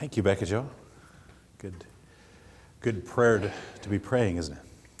Thank you, Becca Jo. Good prayer to be praying, isn't it?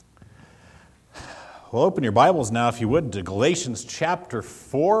 Well, open your Bibles now, if you would, to Galatians chapter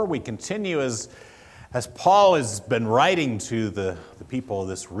 4. We continue as Paul has been writing to the people of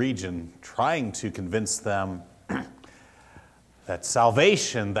this region, trying to convince them that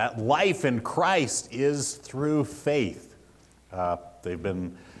salvation, that life in Christ is through faith.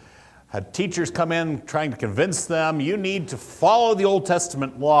 They've had teachers come in trying to convince them, you need to follow the Old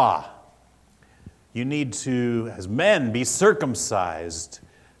Testament law. You need to, as men, be circumcised.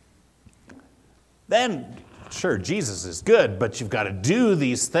 Then, sure, Jesus is good, but you've got to do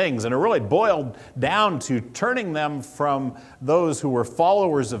these things. And it really boiled down to turning them from those who were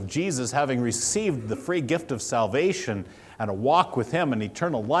followers of Jesus, having received the free gift of salvation and a walk with Him and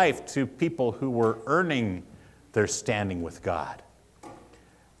eternal life, to people who were earning their standing with God.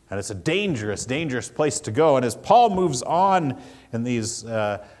 And it's a dangerous, dangerous place to go. And as Paul moves on in these,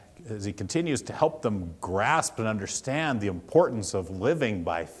 as he continues to help them grasp and understand the importance of living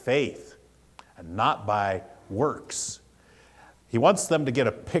by faith and not by works, he wants them to get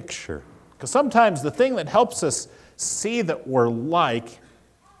a picture. Because sometimes the thing that helps us see that we're like,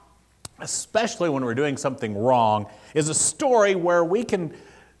 especially when we're doing something wrong, is a story where we can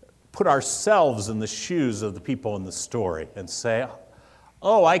put ourselves in the shoes of the people in the story and say,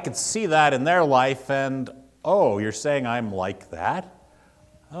 oh, I could see that in their life, and oh, you're saying I'm like that?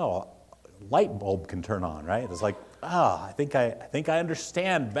 Oh, light bulb can turn on, right? It's like, I think I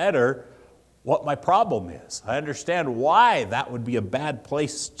understand better what my problem is. I understand why that would be a bad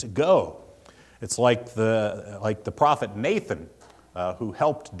place to go. It's like the prophet Nathan, who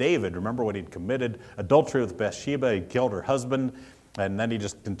helped David. Remember when he'd committed adultery with Bathsheba, he'd killed her husband, and then he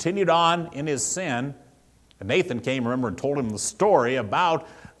just continued on in his sin. And Nathan came, remember, and told him the story about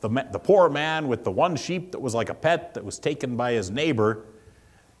the poor man with the one sheep that was like a pet that was taken by his neighbor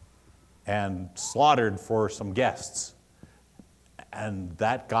and slaughtered for some guests. And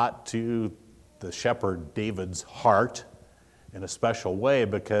that got to the shepherd David's heart in a special way,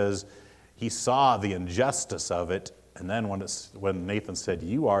 because he saw the injustice of it. And then when Nathan said,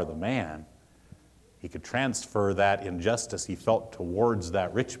 "You are the man," he could transfer that injustice he felt towards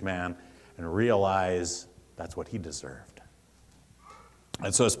that rich man and realize that's what he deserved.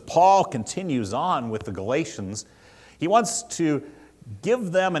 And so as Paul continues on with the Galatians, he wants to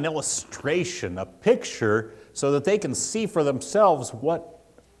give them an illustration, a picture, so that they can see for themselves what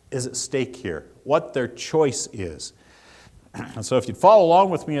is at stake here, what their choice is. And so if you'd follow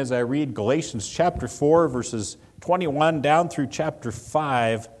along with me as I read Galatians chapter 4, verses 21 down through chapter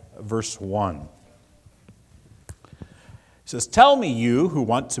 5, verse 1. It says, "Tell me, you who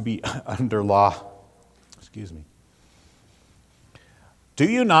want to be under law, do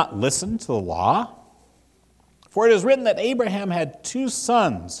you not listen to the law? For it is written that Abraham had two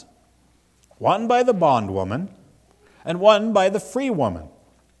sons, one by the bondwoman and one by the free woman.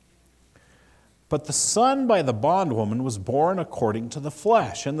 But the son by the bondwoman was born according to the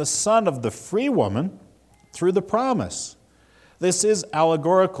flesh, and the son of the free woman through the promise. This is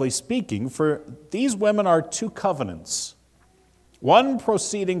allegorically speaking, for these women are two covenants. One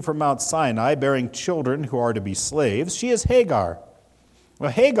proceeding from Mount Sinai, bearing children who are to be slaves. She is Hagar. Well,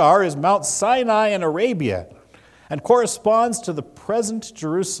 Hagar is Mount Sinai in Arabia and corresponds to the present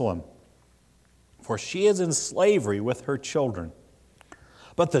Jerusalem, for she is in slavery with her children.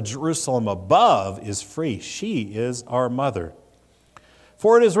 But the Jerusalem above is free. She is our mother.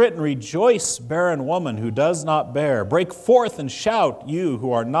 For it is written, 'Rejoice, barren woman who does not bear. Break forth and shout, you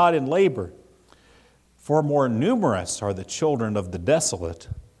who are not in labor. For more numerous are the children of the desolate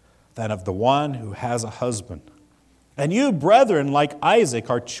than of the one who has a husband. And you, brethren, like Isaac,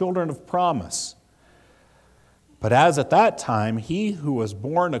 are children of promise. But as at that time he who was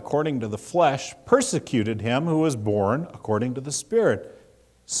born according to the flesh persecuted him who was born according to the Spirit,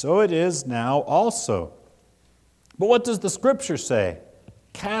 so it is now also. But what does the Scripture say?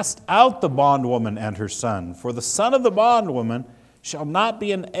 Cast out the bondwoman and her son, for the son of the bondwoman shall not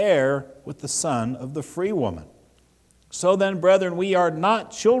be an heir with the son of the free woman. So then, brethren, we are not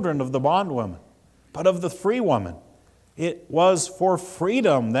children of the bondwoman, but of the free woman. It was for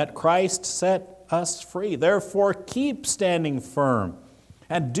freedom that Christ set us free. Therefore, keep standing firm,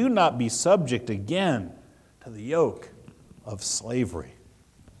 and do not be subject again to the yoke of slavery."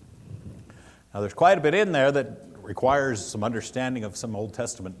 Now, there's quite a bit in there that requires some understanding of some Old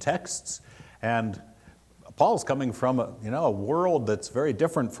Testament texts, and Paul's coming from a world that's very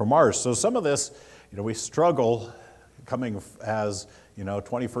different from ours. So some of this, we struggle coming as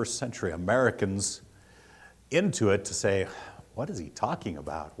 21st century Americans into it to say, what is he talking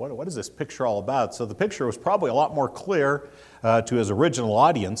about? What is this picture all about? So the picture was probably a lot more clear to his original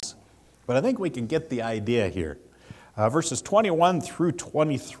audience, but I think we can get the idea here. Verses 21 through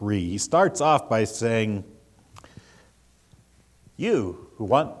 23, he starts off by saying, you who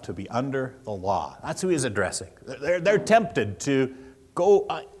want to be under the law. That's who he's addressing. They're tempted to go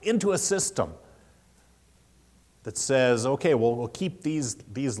into a system that says, okay, well, we'll keep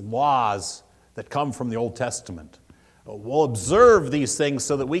these laws that come from the Old Testament. We'll observe these things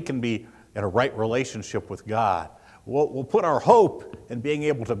so that we can be in a right relationship with God. We'll put our hope in being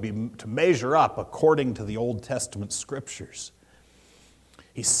able to measure up according to the Old Testament scriptures.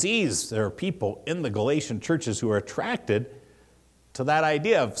 He sees there are people in the Galatian churches who are attracted to that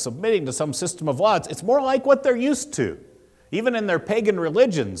idea of submitting to some system of law. It's more like what they're used to. Even in their pagan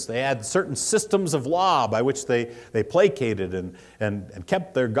religions, they had certain systems of law by which they placated and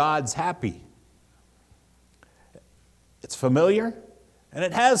kept their gods happy. It's familiar, and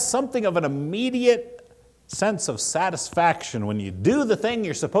it has something of an immediate sense of satisfaction when you do the thing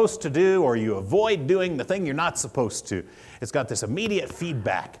you're supposed to do or you avoid doing the thing you're not supposed to. It's got this immediate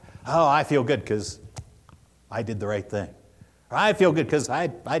feedback. Oh, I feel good because I did the right thing. Or I feel good because I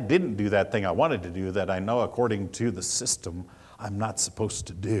didn't do that thing I wanted to do that I know according to the system I'm not supposed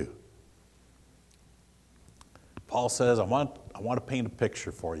to do. Paul says, I want to paint a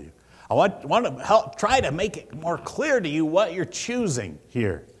picture for you. I want to help try to make it more clear to you what you're choosing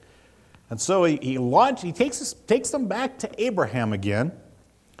here. And so he takes them back to Abraham again,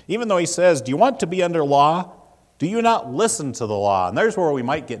 even though he says, do you want to be under law? Do you not listen to the law? And there's where we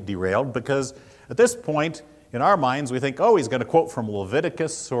might get derailed, because at this point in our minds we think, oh, he's going to quote from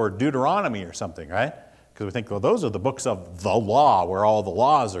Leviticus or Deuteronomy or something, right? Because we think, well, those are the books of the law where all the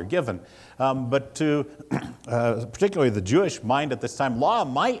laws are given. But to particularly the Jewish mind at this time, law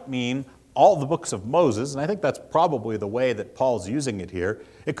might mean all the books of Moses, and I think that's probably the way that Paul's using it here.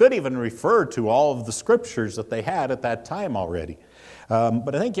 It could even refer to all of the scriptures that they had at that time already.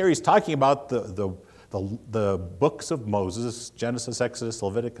 But I think here he's talking about the books of Moses, Genesis, Exodus,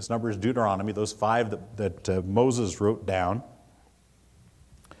 Leviticus, Numbers, Deuteronomy, those five that Moses wrote down.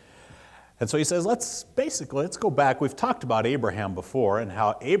 And so he says, let's go back. We've talked about Abraham before and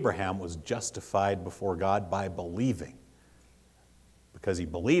how Abraham was justified before God by believing. Because he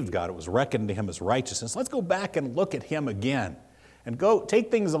believed God, it was reckoned to him as righteousness. Let's go back and look at him again and go take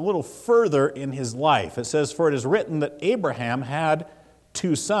things a little further in his life. It says, for it is written that Abraham had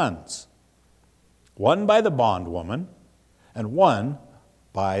 2 sons, one by the bondwoman and one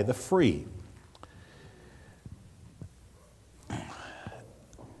by the free.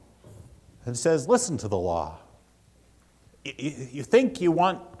 And it says, listen to the law. You think you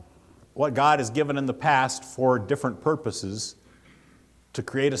want what God has given in the past for different purposes to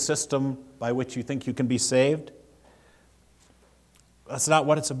create a system by which you think you can be saved? That's not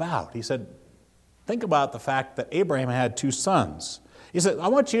what it's about. He said, think about the fact that Abraham had 2 sons. He said, I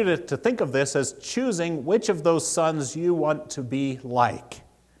want you to think of this as choosing which of those sons you want to be like.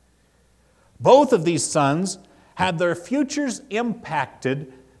 Both of these sons had their futures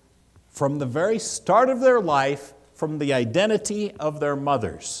impacted from the very start of their life from the identity of their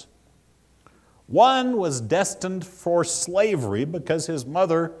mothers. One was destined for slavery because his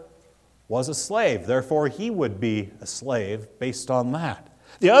mother was a slave. Therefore, he would be a slave based on that.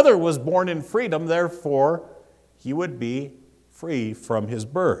 The other was born in freedom. Therefore, he would be free from his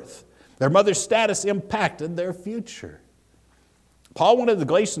birth. Their mother's status impacted their future. Paul wanted the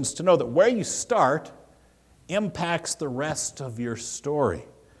Galatians to know that where you start impacts the rest of your story,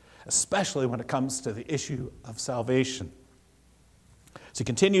 especially when it comes to the issue of salvation. So he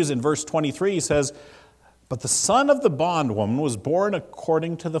continues in verse 23, he says, but the son of the bondwoman was born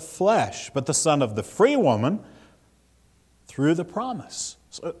according to the flesh, but the son of the free woman through the promise.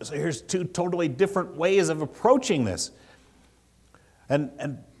 So here's 2 totally different ways of approaching this.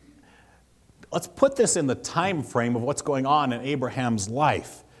 And let's put this in the time frame of what's going on in Abraham's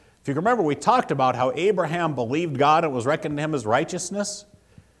life. If you remember, we talked about how Abraham believed God and it was reckoned to him as righteousness.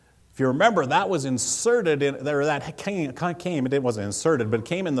 If you remember, that was inserted in there. That came. It wasn't inserted, but it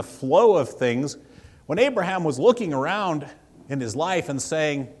came in the flow of things when Abraham was looking around in his life and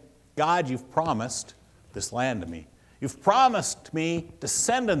saying, God, you've promised this land to me. You've promised me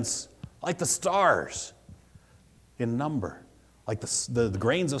descendants like the stars in number, like the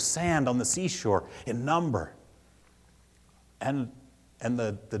grains of sand on the seashore in number. And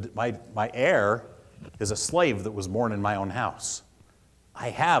my heir is a slave that was born in my own house.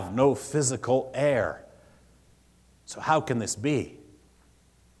 I have no physical heir. So how can this be?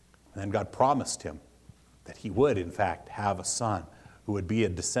 And then God promised him that he would, in fact, have a son who would be a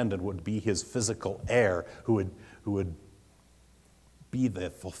descendant, would be his physical heir, who would be the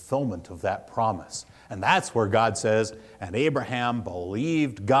fulfillment of that promise. And that's where God says, and Abraham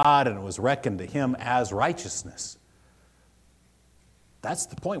believed God and it was reckoned to him as righteousness. That's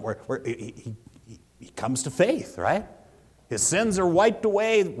the point where he comes to faith, right? His sins are wiped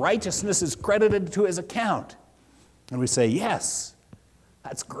away, righteousness is credited to his account. And we say, yes,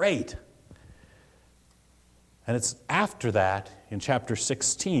 that's great. And it's after that, in chapter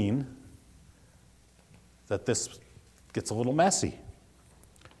 16, that this gets a little messy.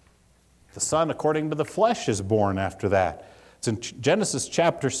 The son according to the flesh is born after that. It's in Genesis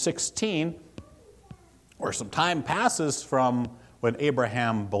chapter 16, where some time passes from when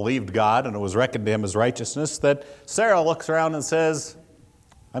Abraham believed God and it was reckoned to him as righteousness, that Sarah looks around and says,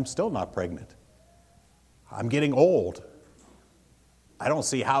 I'm still not pregnant. I'm getting old. I don't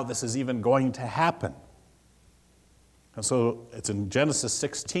see how this is even going to happen. And so it's in Genesis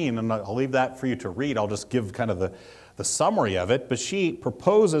 16, and I'll leave that for you to read. I'll just give kind of the summary of it. But she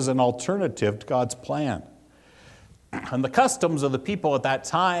proposes an alternative to God's plan. And the customs of the people at that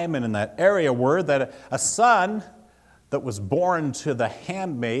time and in that area were that a son that was born to the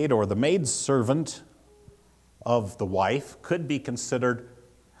handmaid or the maidservant of the wife could be considered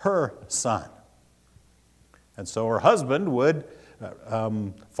her son. And so her husband would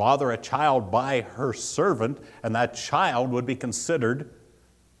father a child by her servant, and that child would be considered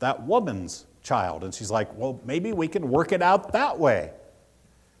that woman's child. And she's like, well, maybe we can work it out that way.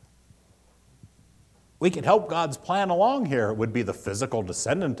 We can help God's plan along here. It would be the physical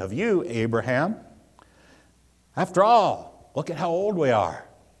descendant of you, Abraham. After all, look at how old we are.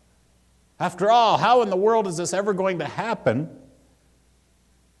 After all, how in the world is this ever going to happen?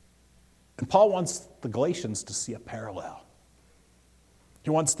 And Paul wants the Galatians to see a parallel. He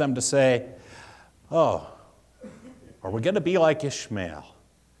wants them to say, oh, are we going to be like Ishmael?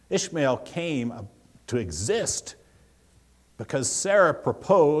 Ishmael came to exist because Sarah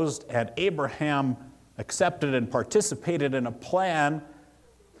proposed and Abraham accepted and participated in a plan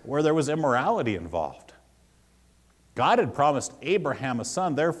where there was immorality involved. God had promised Abraham a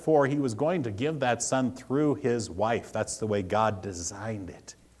son, therefore he was going to give that son through his wife. That's the way God designed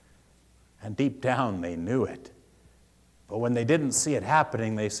it. And deep down they knew it. But when they didn't see it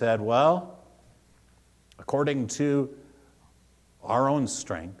happening, they said, well, according to our own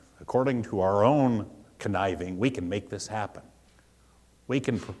strength, according to our own conniving, we can make this happen. We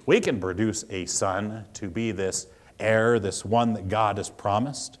can produce a son to be this heir, this one that God has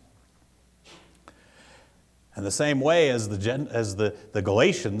promised. And the same way as the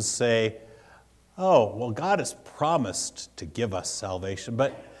Galatians say, oh, well, God has promised to give us salvation,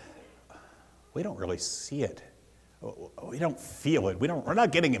 but we don't really see it. We don't feel it. We're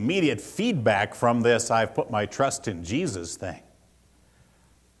not getting immediate feedback from this "I've put my trust in Jesus" thing.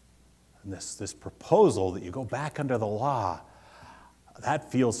 And this proposal that you go back under the law,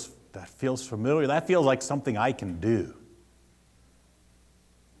 that feels familiar. That feels like something I can do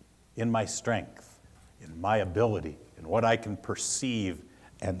in my strength, in my ability, in what I can perceive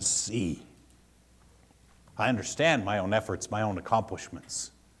and see. I understand my own efforts, my own accomplishments.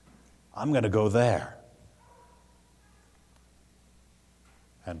 I'm going to go there.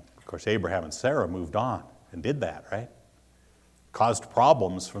 And, of course, Abraham and Sarah moved on and did that, right? Caused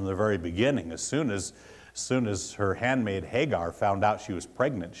problems from the very beginning. As soon as her handmaid Hagar found out she was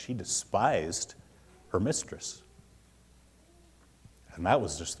pregnant, she despised her mistress. And that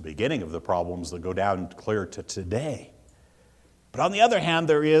was just the beginning of the problems that go down clear to today. But on the other hand,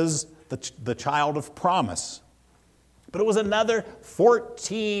 there is the child of promise. But it was another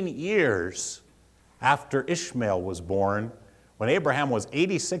 14 years after Ishmael was born. When Abraham was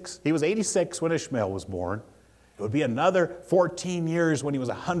 86, he was 86 when Ishmael was born. It would be another 14 years when he was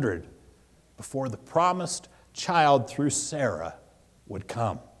 100 before the promised child through Sarah would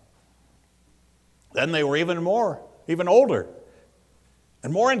come. Then they were even older,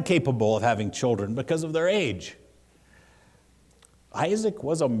 and more incapable of having children because of their age. Isaac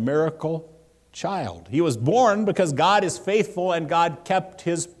was a miracle child. He was born because God is faithful and God kept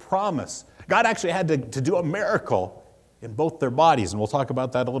his promise. God actually had to do a miracle in both their bodies, and we'll talk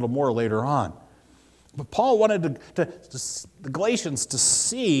about that a little more later on. But Paul wanted the Galatians to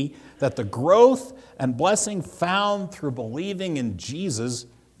see that the growth and blessing found through believing in Jesus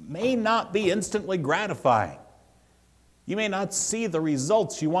may not be instantly gratifying. You may not see the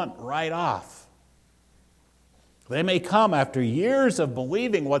results you want right off. They may come after years of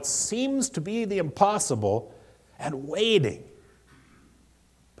believing what seems to be the impossible and waiting.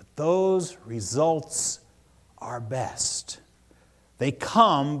 But those results are best. They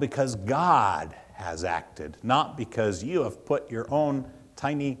come because God has acted, not because you have put your own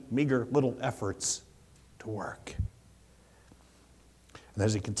tiny, meager little efforts to work. And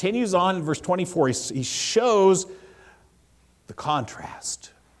as he continues on in verse 24, he shows the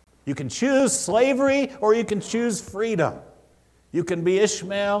contrast. You can choose slavery or you can choose freedom. You can be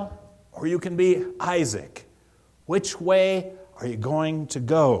Ishmael or you can be Isaac. Which way are you going to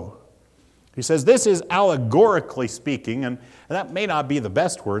go? He says this is allegorically speaking, and that may not be the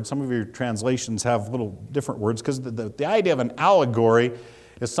best word. Some of your translations have little different words, because the idea of an allegory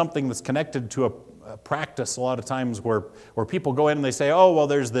is something that's connected to a practice a lot of times where people go in and they say, oh, well,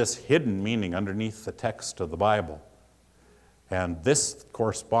 there's this hidden meaning underneath the text of the Bible. And this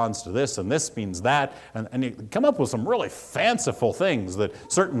corresponds to this, and this means that. And you come up with some really fanciful things, that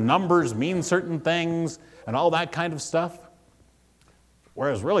certain numbers mean certain things, and all that kind of stuff.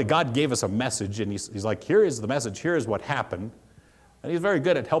 Whereas really God gave us a message, and he's like, here is the message, here is what happened. And he's very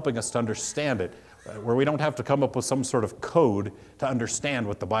good at helping us to understand it, where we don't have to come up with some sort of code to understand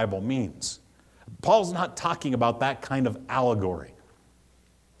what the Bible means. Paul's not talking about that kind of allegory.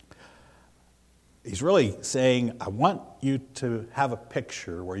 He's really saying, I want you to have a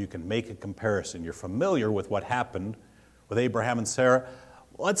picture where you can make a comparison. You're familiar with what happened with Abraham and Sarah.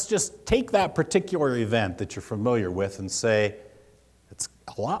 Let's just take that particular event that you're familiar with and say, it's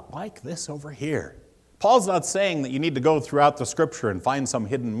a lot like this over here. Paul's not saying that you need to go throughout the Scripture and find some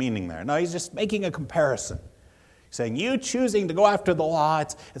hidden meaning there. No, he's just making a comparison. He's saying you choosing to go after the law,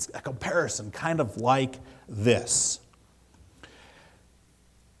 it's a comparison kind of like this.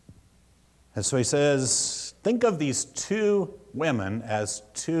 And so he says, think of these two women as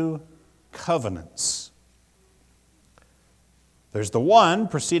two covenants. There's the one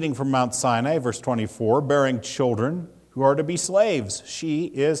proceeding from Mount Sinai, verse 24, bearing children who are to be slaves. She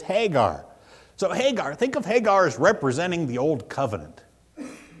is Hagar. So Hagar, think of Hagar as representing the old covenant.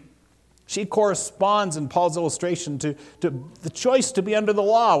 She corresponds in Paul's illustration to the choice to be under the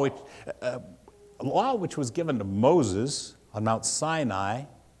law, a law which was given to Moses on Mount Sinai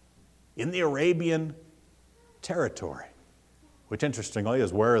in the Arabian territory, which interestingly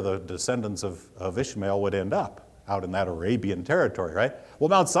is where the descendants of Ishmael would end up, out in that Arabian territory, right? Well,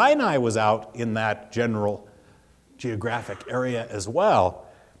 Mount Sinai was out in that general geographic area as well.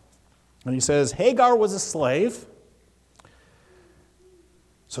 And he says Hagar was a slave,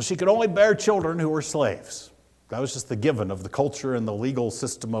 so she could only bear children who were slaves. That was just the given of the culture and the legal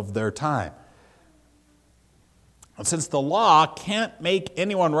system of their time. And since the law can't make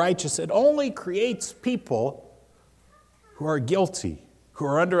anyone righteous, it only creates people who are guilty, who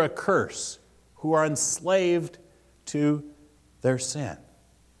are under a curse, who are enslaved to their sin. It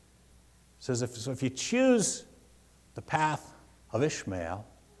says if you choose the path of Ishmael,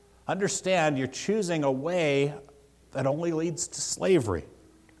 understand you're choosing a way that only leads to slavery.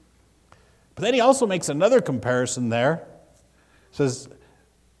 But then he also makes another comparison there. He says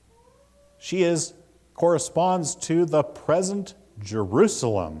she corresponds to the present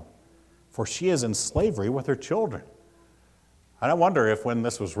Jerusalem, for she is in slavery with her children. And I wonder if when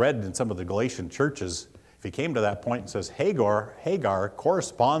this was read in some of the Galatian churches, if he came to that point and says Hagar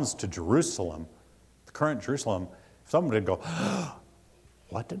corresponds to Jerusalem, the current Jerusalem, someone would go,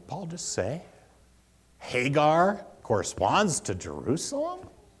 what did Paul just say? Hagar corresponds to Jerusalem?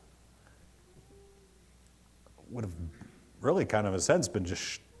 Would have really kind of, in a sense, been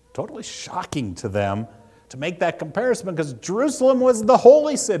just totally shocking to them to make that comparison, because Jerusalem was the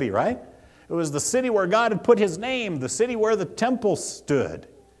holy city, right? It was the city where God had put his name, the city where the temple stood,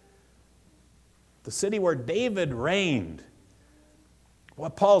 the city where David reigned.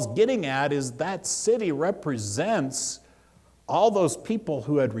 What Paul's getting at is that city represents all those people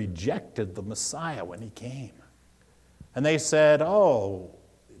who had rejected the Messiah when he came. And they said, oh,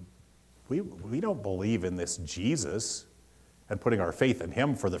 we don't believe in this Jesus and putting our faith in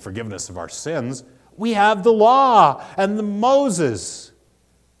him for the forgiveness of our sins. We have the law and the Moses.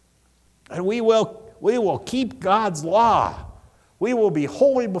 And we will keep God's law. We will be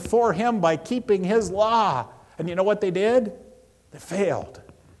holy before him by keeping his law. And you know what they did? They failed.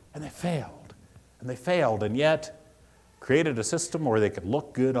 And they failed. And they failed. And yet created a system where they could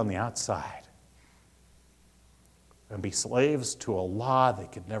look good on the outside and be slaves to a law they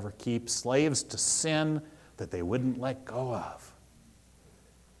could never keep, slaves to sin that they wouldn't let go of.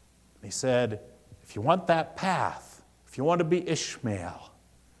 And he said, if you want that path, if you want to be Ishmael,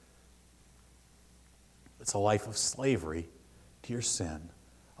 it's a life of slavery to your sin,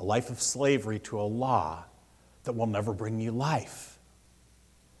 a life of slavery to a law that will never bring you life.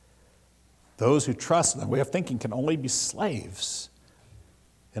 Those who trust in that way of thinking can only be slaves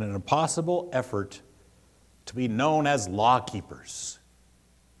in an impossible effort to be known as law-keepers.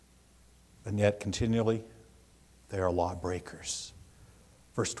 And yet, continually, they are lawbreakers.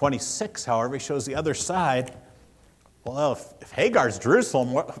 Verse 26, however, shows the other side. Well, if Hagar's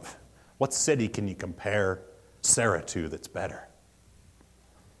Jerusalem, what city can you compare Sarah to that's better?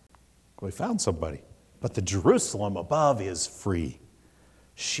 Well, we found somebody. But the Jerusalem above is free.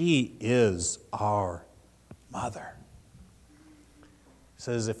 She is our mother. It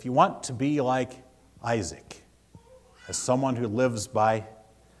says, if you want to be like Isaac, as someone who lives by,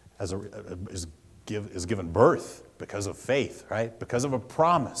 is given birth because of faith, right? Because of a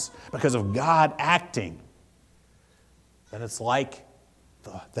promise, because of God acting, then it's like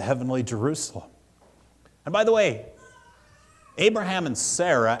the heavenly Jerusalem. And by the way, Abraham and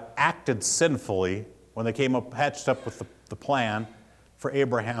Sarah acted sinfully when they hatched up with the plan for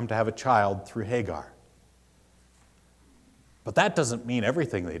Abraham to have a child through Hagar. But that doesn't mean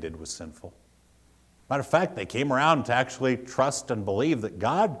everything they did was sinful. Matter of fact, they came around to actually trust and believe that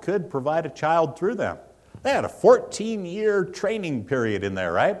God could provide a child through them. They had a 14-year training period in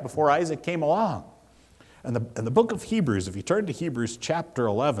there, right, before Isaac came along. And the book of Hebrews, if you turn to Hebrews chapter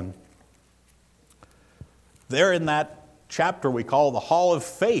 11, there in that chapter we call the Hall of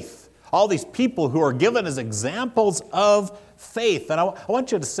Faith. All these people who are given as examples of faith. And I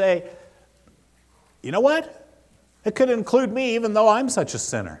want you to say, you know what? It could include me even though I'm such a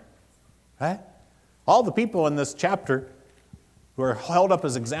sinner. Right? All the people in this chapter who are held up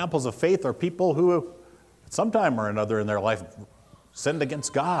as examples of faith are people who, at some time or another in their life, sinned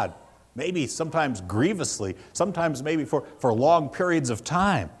against God. Maybe sometimes grievously, sometimes maybe for long periods of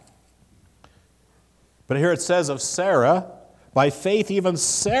time. But here it says of Sarah, by faith even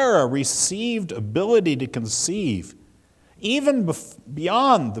Sarah received ability to conceive, even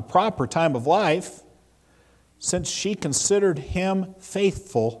beyond the proper time of life, since she considered him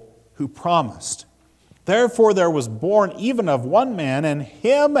faithful who promised. Therefore there was born even of one man, and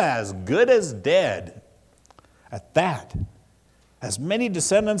him as good as dead. At that, as many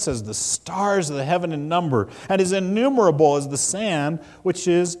descendants as the stars of the heaven in number, and as innumerable as the sand which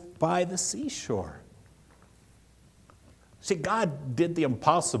is by the seashore. See, God did the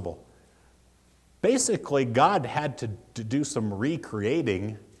impossible. Basically, God had to do some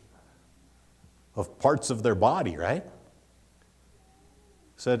recreating of parts of their body, right?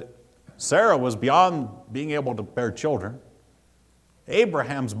 Said Sarah was beyond being able to bear children.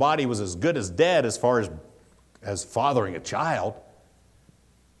 Abraham's body was as good as dead as far as fathering a child.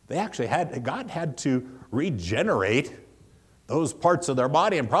 God had to regenerate those parts of their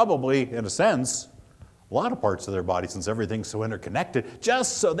body, and probably, in a sense, a lot of parts of their body, since everything's so interconnected,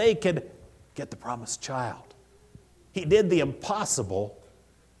 just so they could get the promised child. He did the impossible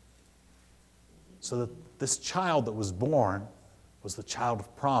so that this child that was born was the child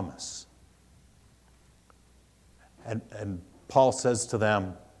of promise. And Paul says to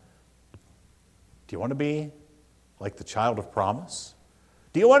them, do you want to be like the child of promise?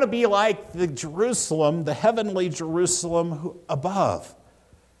 Do you want to be like the Jerusalem, the heavenly Jerusalem above?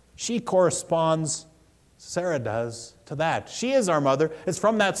 She corresponds, Sarah does, to that. She is our mother. It's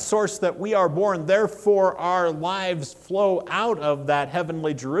from that source that we are born. Therefore, our lives flow out of that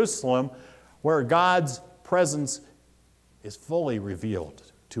heavenly Jerusalem where God's presence is fully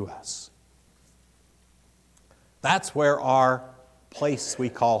revealed to us. That's where our place we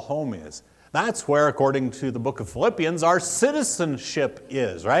call home is. That's where, according to the book of Philippians, our citizenship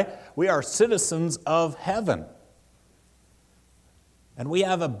is, right? We are citizens of heaven. And we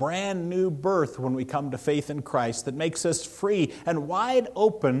have a brand new birth when we come to faith in Christ that makes us free and wide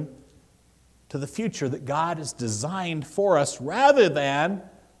open to the future that God has designed for us, rather than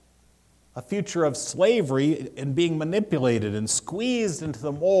a future of slavery and being manipulated and squeezed into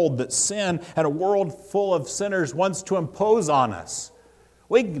the mold that sin and a world full of sinners wants to impose on us.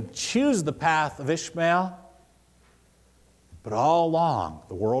 We can choose the path of Ishmael, but all along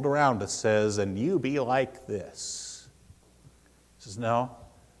the world around us says, and you be like this. He says, no,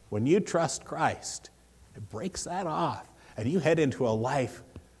 when you trust Christ, it breaks that off, and you head into a life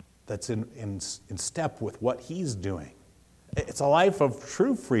that's in step with what He's doing. It's a life of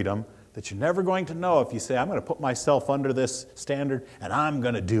true freedom that you're never going to know if you say, I'm going to put myself under this standard and I'm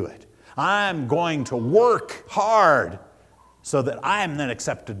going to do it. I'm going to work hard so that I am then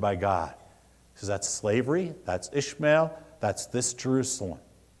accepted by God. Because that's slavery, that's Ishmael, that's this Jerusalem.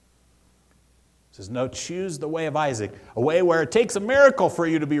 He says, no, choose the way of Isaac, a way where it takes a miracle for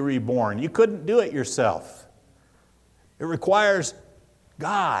you to be reborn. You couldn't do it yourself. It requires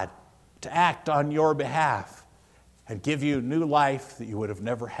God to act on your behalf and give you new life that you would have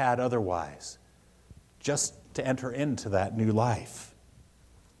never had otherwise, just to enter into that new life.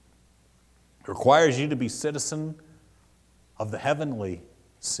 It requires you to be citizen of the heavenly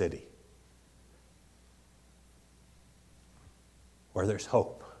city, where there's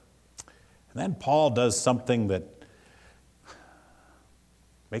hope. And then Paul does something that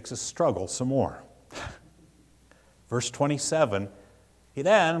makes us struggle some more. Verse 27,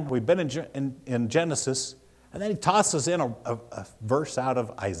 we've been in Genesis, and then he tosses in a verse out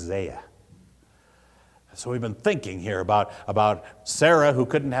of Isaiah. So we've been thinking here about Sarah, who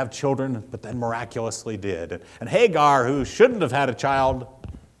couldn't have children, but then miraculously did. And Hagar, who shouldn't have had a child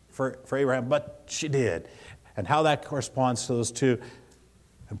for Abraham, but she did. And how that corresponds to those two.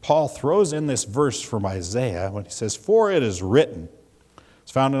 And Paul throws in this verse from Isaiah when he says, "For it is written,"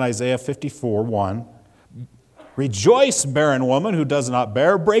 it's found in Isaiah 54:1, "Rejoice, barren woman who does not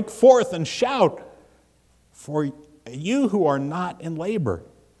bear, break forth and shout, for you who are not in labor.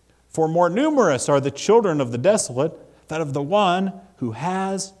 For more numerous are the children of the desolate than of the one who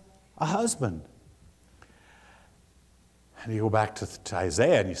has a husband." And you go back to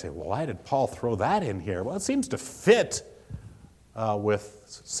Isaiah and you say, well, why did Paul throw that in here? Well, it seems to fit with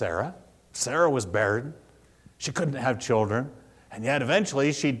Sarah. Sarah was barren. She couldn't have children. And yet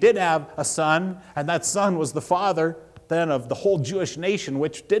eventually she did have a son, and that son was the father then of the whole Jewish nation,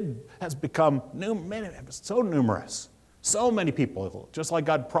 which has become so numerous. So many people, just like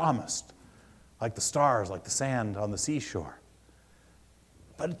God promised, like the stars, like the sand on the seashore.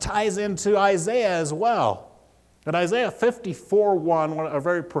 But it ties into Isaiah as well. In Isaiah 54:1, a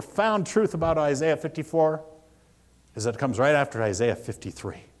very profound truth about Isaiah 54 is that it comes right after Isaiah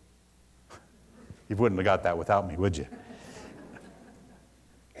 53. You wouldn't have got that without me, would you?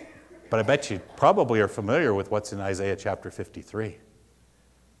 But I bet you probably are familiar with what's in Isaiah chapter 53.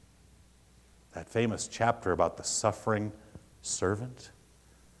 That famous chapter about the suffering servant,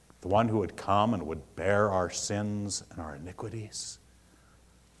 the one who would come and would bear our sins and our iniquities,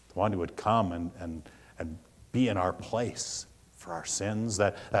 the one who would come and be in our place for our sins,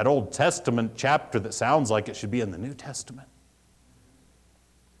 that Old Testament chapter that sounds like it should be in the New Testament.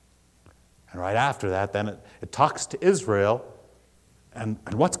 And right after that, then it talks to Israel, and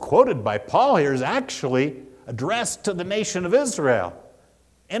what's quoted by Paul here is actually addressed to the nation of Israel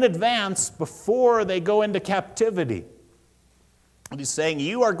in advance before they go into captivity. And he's saying,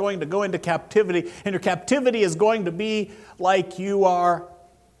 you are going to go into captivity, and your captivity is going to be like you are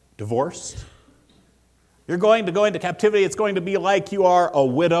divorced. You're going to go into captivity, it's going to be like you are a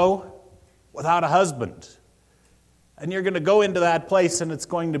widow without a husband. And you're going to go into that place, and it's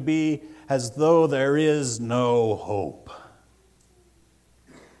going to be as though there is no hope.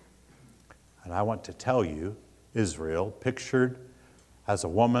 And I want to tell you, Israel, pictured as a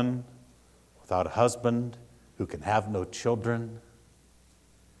woman without a husband who can have no children,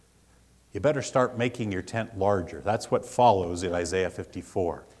 you better start making your tent larger. That's what follows in Isaiah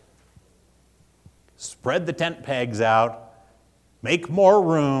 54. Spread the tent pegs out, make more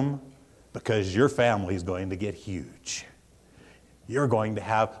room, because your family is going to get huge. You're going to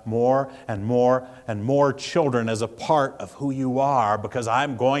have more and more and more children as a part of who you are, because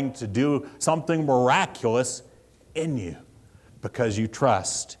I'm going to do something miraculous in you because you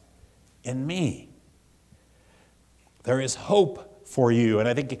trust in me. There is hope for you. And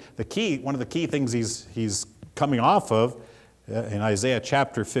I think one of the key things he's coming off of in Isaiah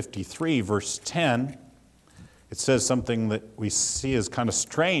chapter 53, verse 10, it says something that we see as kind of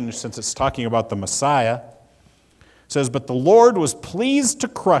strange since it's talking about the Messiah. It says, "But the Lord was pleased to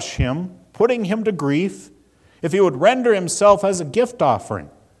crush him, putting him to grief, if he would render himself as a gift offering."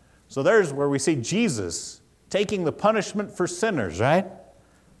 So there's where we see Jesus taking the punishment for sinners, right?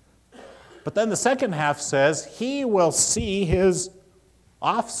 But then the second half says, he will see his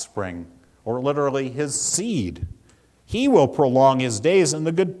offspring, or literally his seed. He will prolong his days, and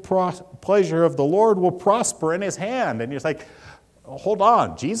the good pleasure of the Lord will prosper in his hand. And you're like, hold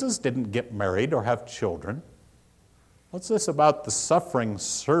on, Jesus didn't get married or have children. What's this about the suffering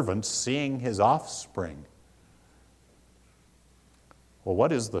servant seeing his offspring? Well,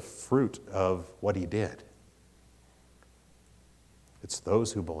 what is the fruit of what he did? It's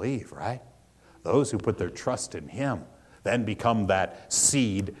those who believe, right? Those who put their trust in him then become that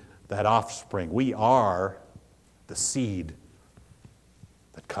seed, that offspring. We are the seed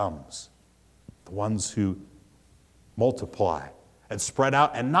that comes, the ones who multiply and spread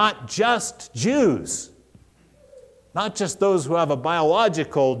out, and not just Jews, not just those who have a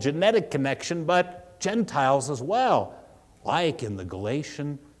biological genetic connection, but Gentiles as well, like in the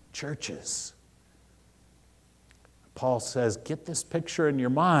Galatian churches. Paul says, get this picture in your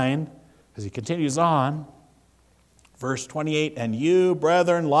mind as he continues on. Verse 28, "And you,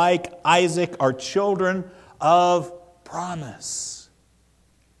 brethren, like Isaac, are children of promise."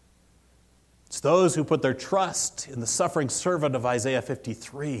 It's those who put their trust in the suffering servant of Isaiah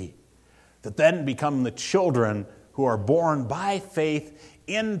 53 that then become the children who are born by faith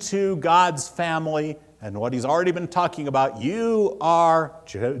into God's family And what he's already been talking about, you are,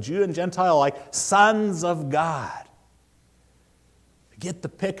 Jew and Gentile alike, sons of God. Get the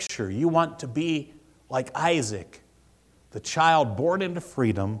picture. You want to be like Isaac, the child born into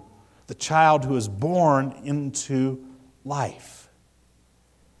freedom, the child who is born into life.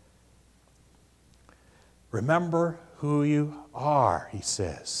 Remember who you are, he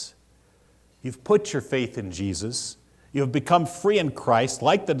says. You've put your faith in Jesus. You have become free in Christ,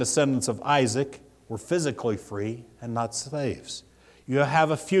 like the descendants of Isaac were physically free and not slaves. You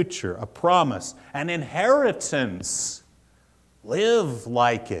have a future, a promise, an inheritance. Live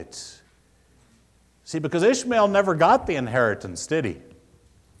like it. See, because Ishmael never got the inheritance, did he?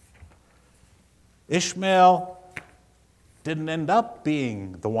 Ishmael didn't end up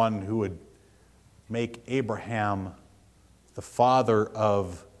being the one who would make Abraham the father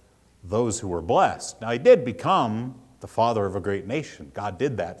of those who were blessed. Now, he did become the father of a great nation. God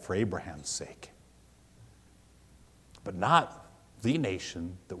did that for Abraham's sake. But not the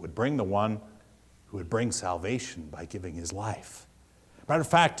nation that would bring the one who would bring salvation by giving his life. Matter of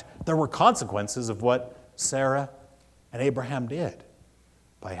fact, there were consequences of what Sarah and Abraham did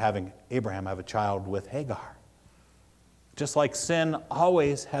by having Abraham have a child with Hagar. Just like sin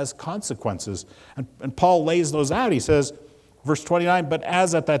always has consequences. And Paul lays those out. He says, verse 29, but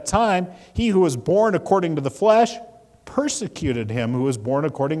as at that time, he who was born according to the flesh persecuted him who was born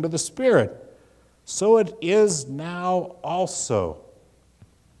according to the Spirit. So it is now also.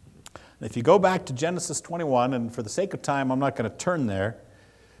 If you go back to Genesis 21, and for the sake of time, I'm not going to turn there,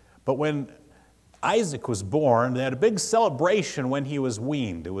 but when Isaac was born, they had a big celebration when he was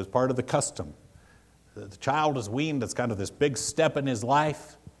weaned. It was part of the custom. The child is weaned. It's kind of this big step in his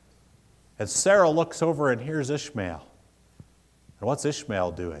life. And Sarah looks over and hears Ishmael. And what's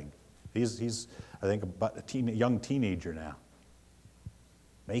Ishmael doing? He's I think, about a young teenager now,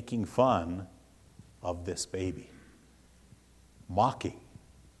 making fun of this baby, mocking.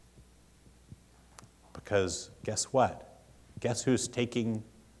 Because guess what? Guess who's taking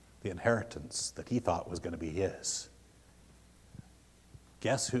the inheritance that he thought was going to be his?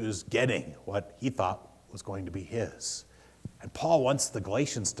 Guess who's getting what he thought was going to be his? And Paul wants the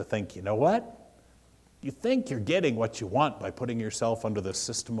Galatians to think, you know what? You think you're getting what you want by putting yourself under the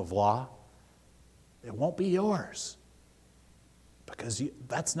system of law? It won't be yours. Because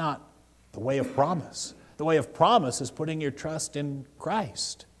that's not the way of promise. The way of promise is putting your trust in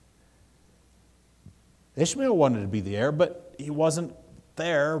Christ. Ishmael wanted to be the heir, but he wasn't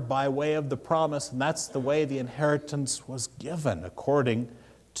there by way of the promise, and that's the way the inheritance was given, according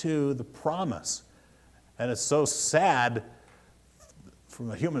to the promise. And it's so sad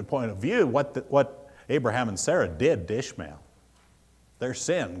from a human point of view what Abraham and Sarah did to Ishmael. Their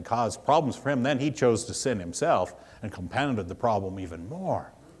sin caused problems for him. Then he chose to sin himself and compounded the problem even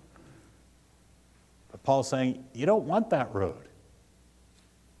more. But Paul's saying, you don't want that road.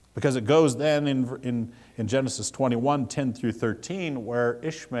 Because it goes then in Genesis 21, 10 through 13, where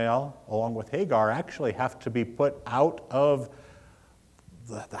Ishmael, along with Hagar, actually have to be put out of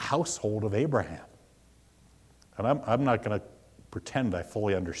the household of Abraham. And I'm not going to pretend I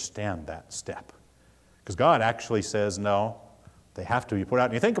fully understand that step. Because God actually says, no, they have to be put out.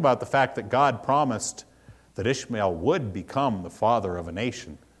 And you think about the fact that God promised that Ishmael would become the father of a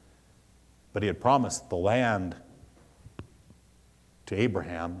nation, but he had promised the land to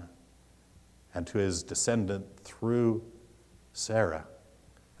Abraham and to his descendant through Sarah.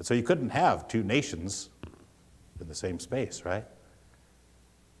 And so you couldn't have two nations in the same space, right?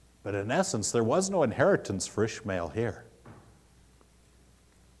 But in essence, there was no inheritance for Ishmael here.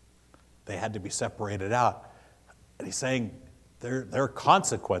 They had to be separated out. And he's saying there are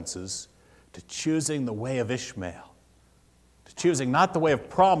consequences to choosing the way of Ishmael, to choosing not the way of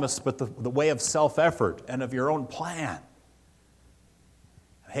promise, but the way of self-effort and of your own plan.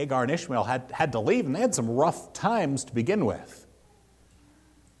 Hagar and Ishmael had to leave, and they had some rough times to begin with,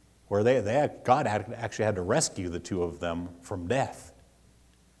 where God actually had to rescue the two of them from death.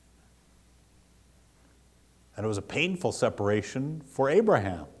 And it was a painful separation for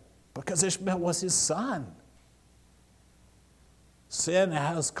Abraham, because Ishmael was his son. Sin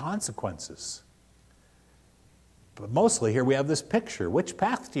has consequences. But mostly here we have this picture. Which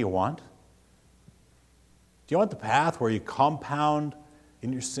path do you want? Do you want the path where you compound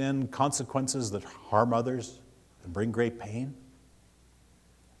in your sin consequences that harm others and bring great pain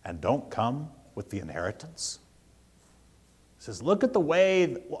and don't come with the inheritance? It says, look at the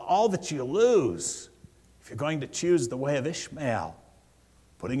way, all that you lose if you're going to choose the way of Ishmael,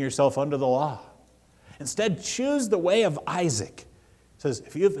 putting yourself under the law. Instead, choose the way of Isaac. It says,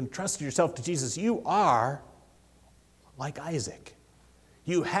 if you've entrusted yourself to Jesus, you are like Isaac.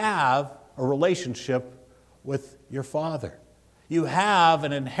 You have a relationship with your Father. You have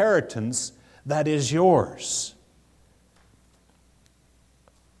an inheritance that is yours.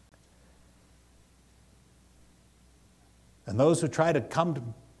 And those who try to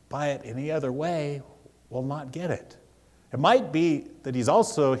come by it any other way will not get it. It might be that he's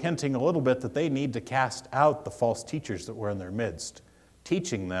also hinting a little bit that they need to cast out the false teachers that were in their midst,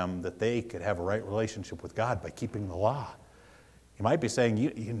 teaching them that they could have a right relationship with God by keeping the law. He might be saying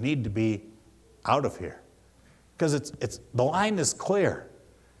you need to be out of here. Because the line is clear.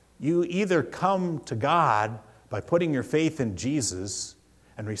 You either come to God by putting your faith in Jesus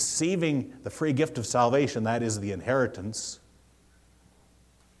and receiving the free gift of salvation, that is the inheritance,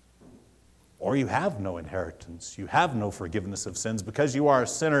 or you have no inheritance. You have no forgiveness of sins because you are a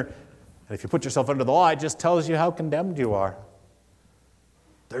sinner. And if you put yourself under the law, it just tells you how condemned you are.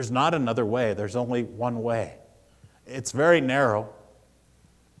 There's not another way. There's only one way. It's very narrow.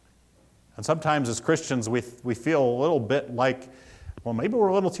 And sometimes as Christians, we feel a little bit like, well, maybe we're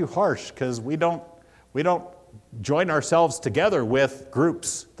a little too harsh because we don't join ourselves together with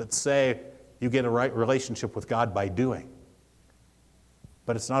groups that say you get a right relationship with God by doing.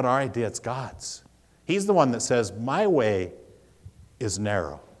 But it's not our idea, it's God's. He's the one that says, my way is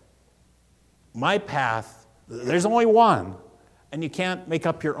narrow. My path, there's only one, and you can't make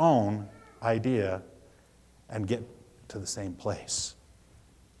up your own idea and get to the same place.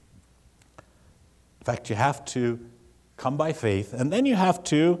 In fact, you have to come by faith, and then you have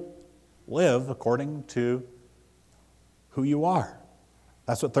to live according to who you are.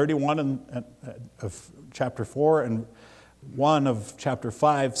 That's what 31 of chapter 4 and 1 of chapter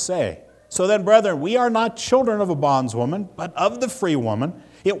 5 say. So then, brethren, we are not children of a bondwoman, but of the free woman.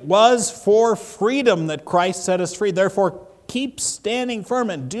 It was for freedom that Christ set us free. Therefore, keep standing firm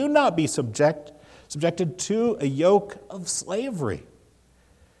and do not be subjected to a yoke of slavery.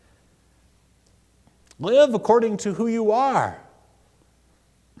 Live according to who you are.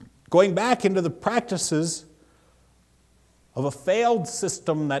 Going back into the practices of a failed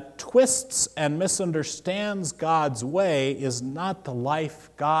system that twists and misunderstands God's way is not the life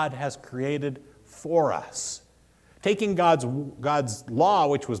God has created for us. Taking God's law,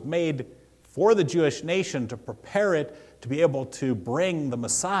 which was made for the Jewish nation to prepare it to be able to bring the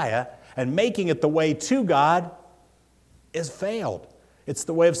Messiah, and making it the way to God is failed. It's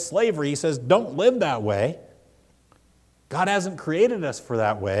the way of slavery. He says, don't live that way. God hasn't created us for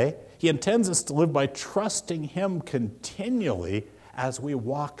that way. He intends us to live by trusting Him continually as we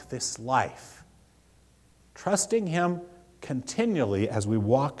walk this life. Trusting Him continually as we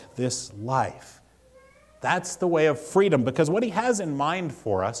walk this life. That's the way of freedom, because what He has in mind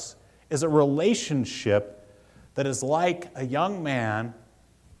for us is a relationship that is like a young man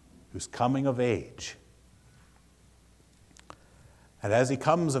who's coming of age. And as he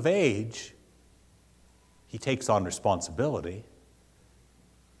comes of age, he takes on responsibility,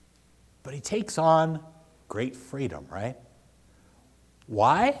 but he takes on great freedom, right?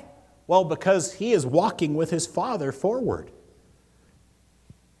 Why? Well, because he is walking with his Father forward.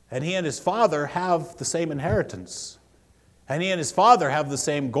 And he and his Father have the same inheritance. And he and his Father have the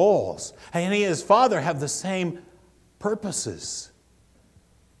same goals. And he and his Father have the same purposes.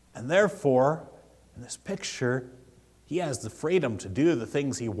 And therefore, in this picture, he has the freedom to do the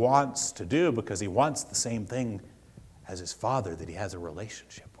things he wants to do because he wants the same thing as his Father that he has a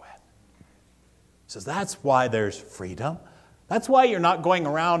relationship with. He says that's why there's freedom. That's why you're not going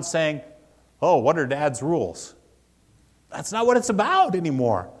around saying, oh, what are Dad's rules? That's not what it's about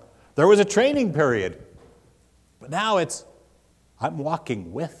anymore. There was a training period. But now it's, I'm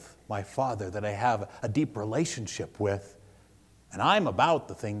walking with my Father that I have a deep relationship with, and I'm about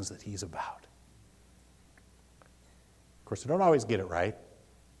the things that He's about. Of course, I don't always get it right,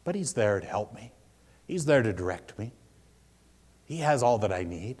 but He's there to help me. He's there to direct me. He has all that I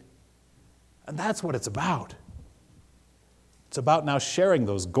need. And that's what it's about. It's about now sharing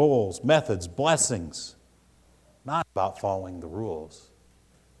those goals, methods, blessings. Not about following the rules.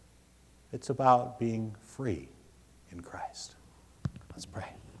 It's about being free in Christ. Let's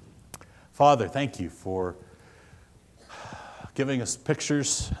pray. Father, thank you for giving us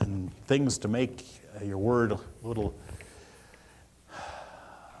pictures and things to make your word a little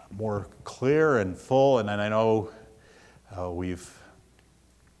more clear and full. And I know we've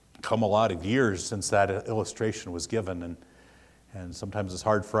come a lot of years since that illustration was given, and sometimes it's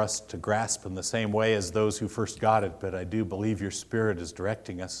hard for us to grasp in the same way as those who first got it, but I do believe your Spirit is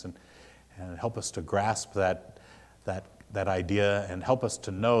directing us and help us to grasp that idea and help us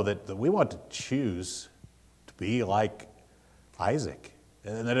to know that we want to choose to be like Isaac.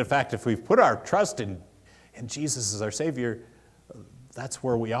 And that in fact, if we've put our trust in Jesus as our Savior, that's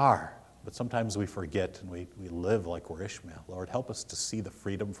where we are. But sometimes we forget and we live like we're Ishmael. Lord, help us to see the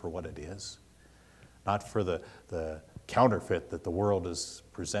freedom for what it is, not for the counterfeit that the world is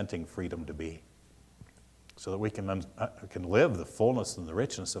presenting freedom to be, so that we can live the fullness and the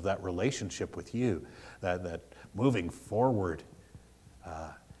richness of that relationship with you, that moving forward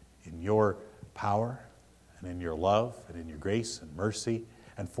in your power and in your love and in your grace and mercy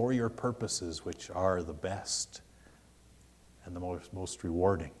and for your purposes, which are the best and the most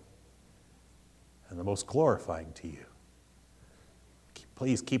rewarding and the most glorifying to you.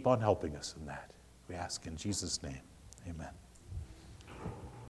 Please keep on helping us in that. We ask in Jesus' name. Amen.